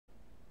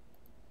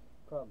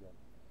problem.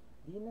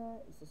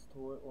 Dina is a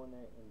store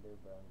owner in their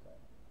barangay.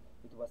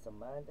 It was a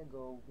month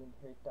ago when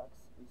her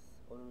tax is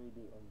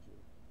already on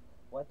due.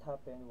 What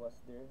happened was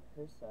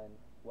her son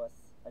was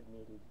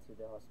admitted to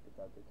the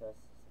hospital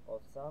because of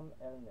some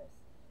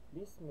illness.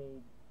 This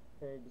made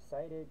her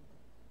decided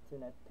to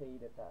not pay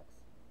the tax.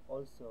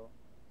 Also,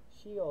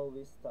 she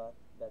always thought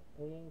that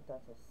paying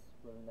taxes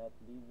will not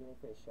be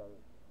beneficial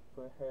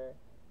for her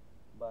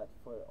but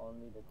for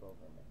only the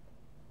government.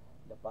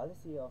 The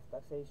policy of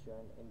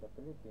taxation in the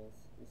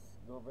Philippines is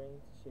governed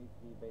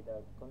chiefly by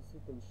the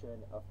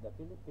Constitution of the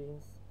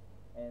Philippines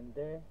and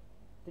their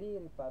three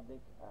Republic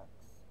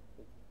Acts.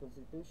 The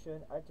Constitution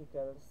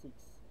Article 6,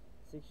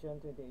 Section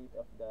 28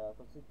 of the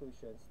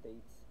Constitution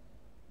states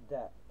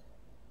that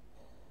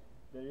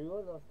the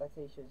rule of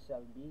taxation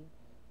shall be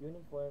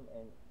uniform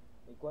and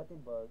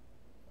equitable,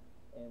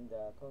 and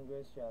the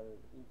Congress shall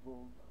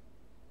evolve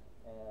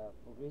a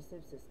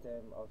progressive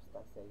system of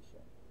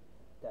taxation.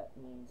 That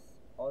means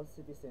all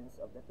citizens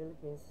of the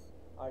Philippines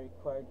are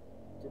required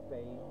to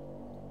pay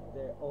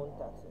their own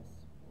taxes.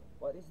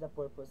 What is the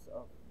purpose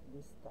of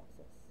these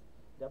taxes?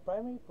 The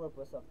primary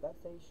purpose of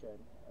taxation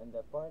on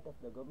the part of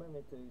the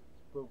government to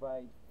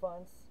provide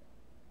funds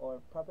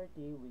or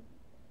property with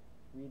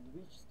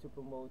which to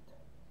promote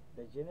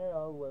the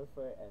general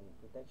welfare and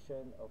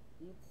protection of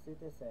its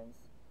citizens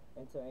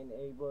and to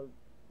enable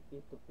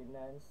it to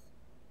finance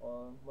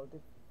all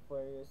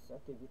multifarious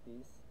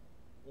activities.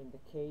 In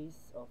the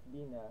case of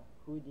Dina,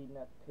 who did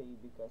not pay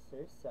because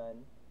her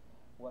son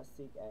was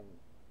sick and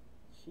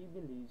she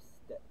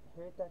believes that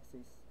her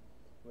taxes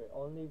were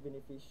only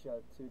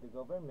beneficial to the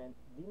government,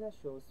 Dina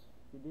shows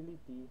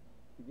fidelity.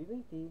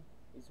 Fidelity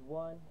is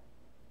one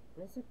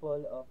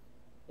principle of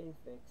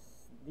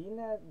ethics.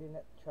 Dina did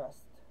not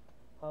trust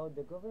how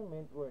the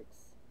government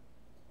works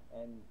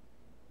and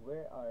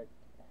where are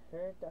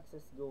her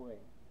taxes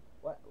going.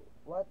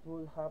 What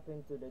will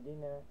happen to the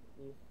Dina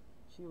if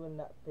she will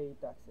not pay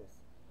taxes?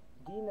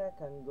 Dina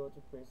can go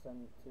to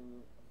prison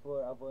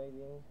for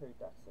avoiding her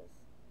taxes.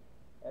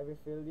 Every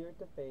failure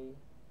to pay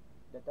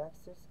the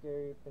taxes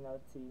carry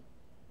penalty,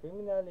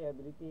 criminal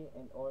liability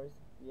and or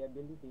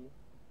liability.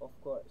 Of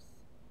course,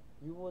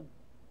 you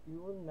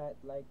would not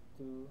like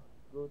to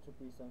go to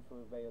prison for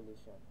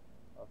violation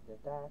of the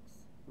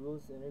tax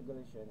rules and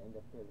regulation in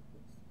the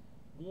Philippines.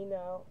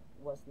 Dina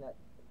was not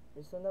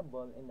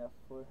reasonable enough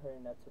for her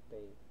not to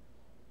pay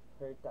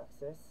her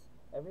taxes.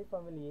 Every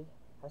family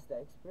has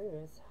the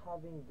experience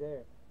having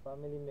their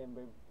family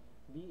member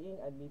being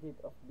admitted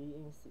of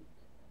being sick,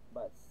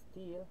 but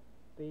still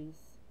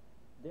pays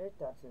their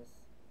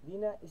taxes.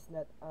 Dina is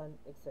not an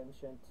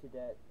exemption to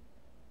that.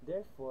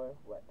 Therefore,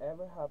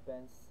 whatever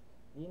happens,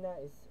 Dina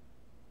is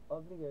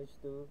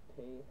obliged to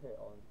pay her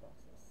own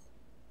taxes.